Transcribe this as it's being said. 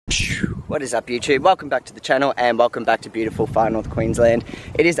What is up YouTube? Welcome back to the channel and welcome back to beautiful far north Queensland.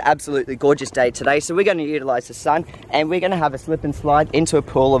 It is an absolutely gorgeous day today, so we're going to utilise the sun and we're going to have a slip and slide into a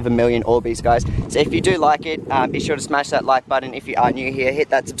pool of 1,000,000 Orbeez, guys. So if you do like it, be sure to smash that like button. If you are new here, hit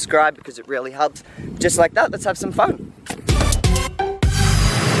that subscribe because it really helps. Just like that, let's have some fun.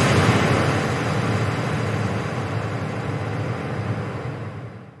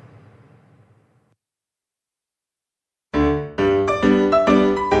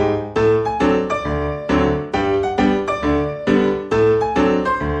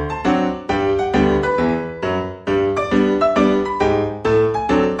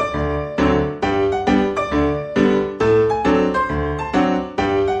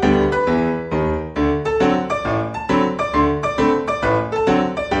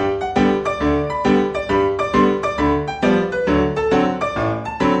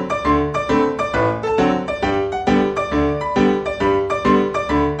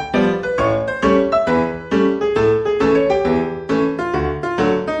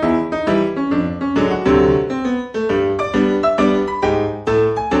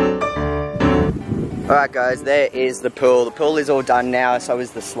 Alright guys, there is the pool. The pool is all done now, so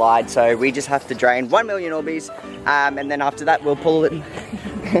is the slide. So we just have to drain 1,000,000 Orbeez, and then after that we'll pull it.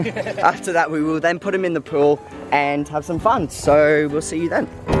 After that we will then put them in the pool and have some fun. So we'll see you then.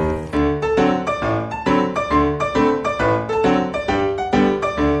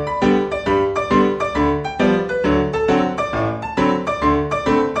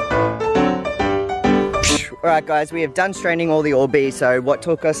 Alright guys, we have done straining all the Orbeez. So what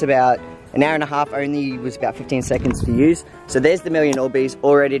took us about an hour and a half only was about 15 seconds to use. So there's the 1,000,000 Orbeez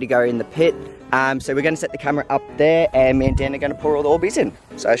all ready to go in the pit. So we're going to set the camera up there and me and Dan are going to pour all the Orbeez in.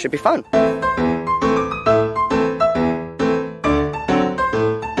 So it should be fun.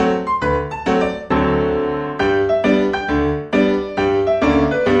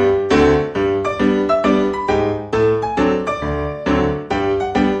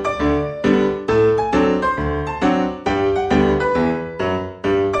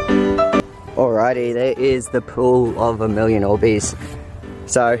 Alrighty, there is the pool of 1,000,000 Orbeez.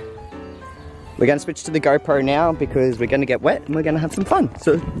 So we're going to switch to the GoPro now because we're going to get wet and we're going to have some fun.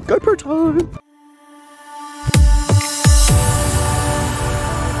 So GoPro time!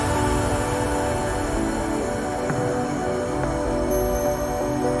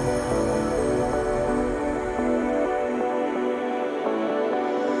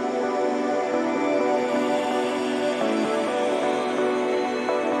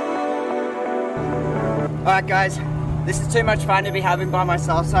 Alright guys, this is too much fun to be having by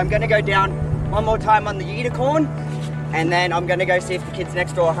myself, so I'm going to go down one more time on the unicorn and then I'm going to go see if the kids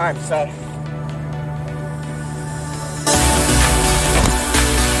next door are home. So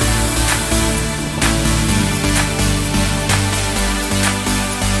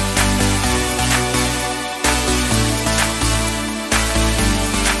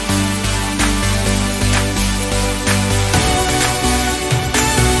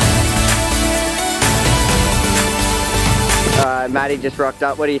Maddie just rocked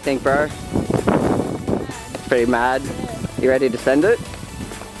up. What do you think, bro? Pretty mad. You ready to send it? Yeah,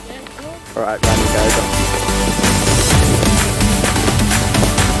 sure. Alright, Maddie goes.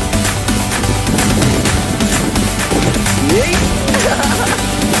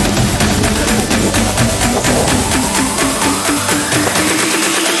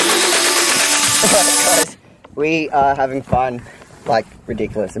 Alright guys, we are having fun, like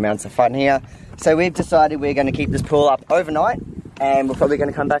ridiculous amounts of fun here. So we've decided we're going to keep this pool up overnight and we're probably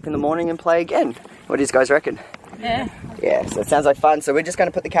going to come back in the morning and play again. What do you guys reckon? Yeah. Yeah, so it sounds like fun. So we're just going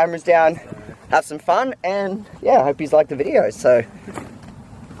to put the cameras down, have some fun, and yeah, I hope you like the video. So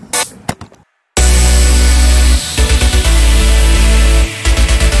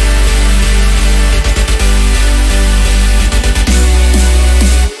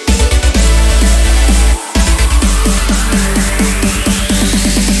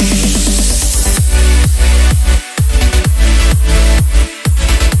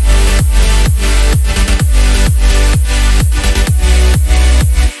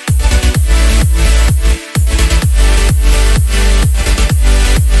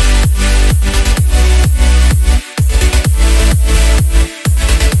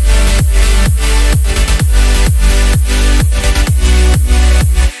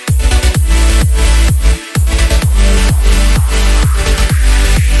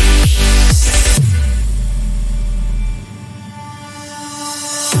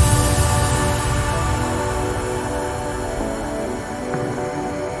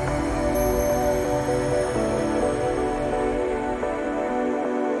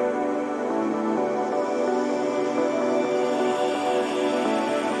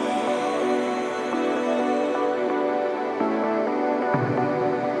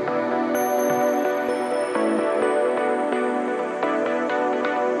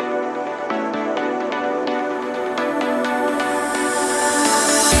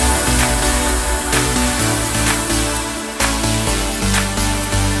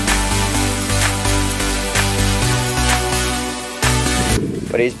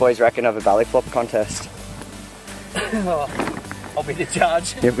What do you boys reckon of a belly flop contest? I'll be the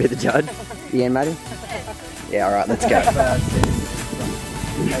judge. You'll be the judge? You in, Maddie? Yeah, alright, let's go. Do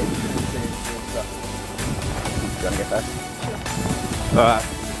you want to go first? Alright.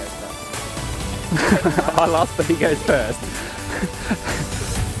 I lost, but he goes first.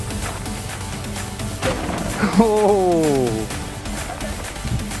 Oh!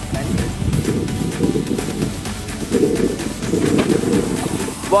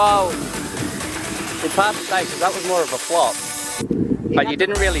 Well, it's hard to say because that was more of a flop. But you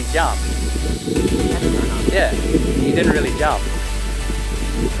didn't really jump. Yeah, you didn't really jump.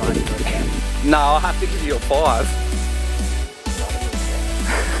 No, I'll have to give you a 5.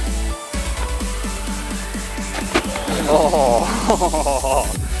 Oh,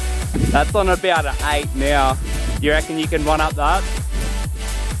 that's on about an 8 now. You reckon you can one up that?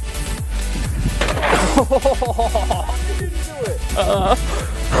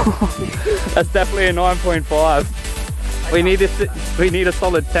 That's definitely a 9.5. We need a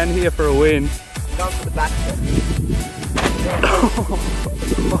solid 10 here for a win. I'm going for the back foot.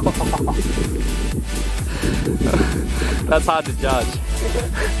 That's hard to judge.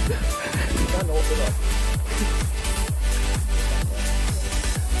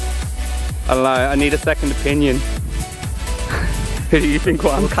 I don't know, I need a second opinion. Who do you think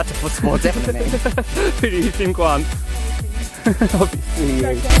won? We'll cut to football, definitely. Who do you think won? Obviously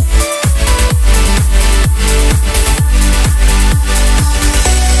you.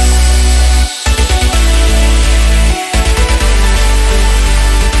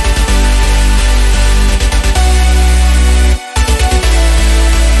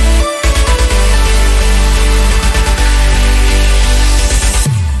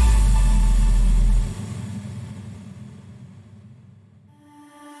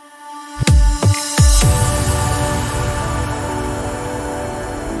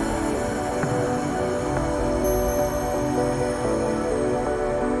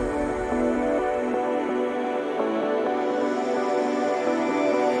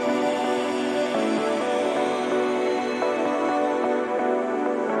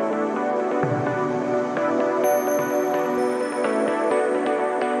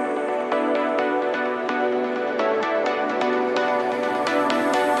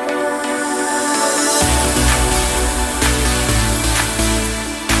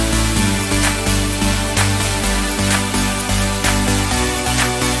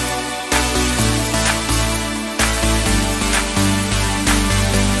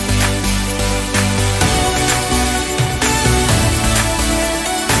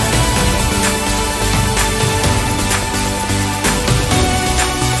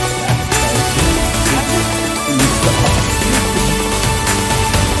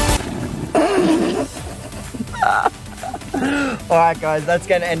 Alright guys, that's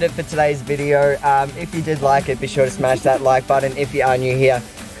going to end it for today's video. If you did like it, be sure to smash that like button. If you are new here,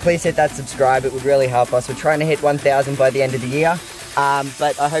 please hit that subscribe. It would really help us. We're trying to hit 1,000 by the end of the year.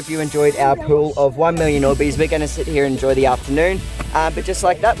 But I hope you enjoyed our pool of 1 million Orbeez. We're going to sit here and enjoy the afternoon. But just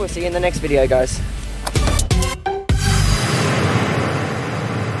like that, we'll see you in the next video, guys.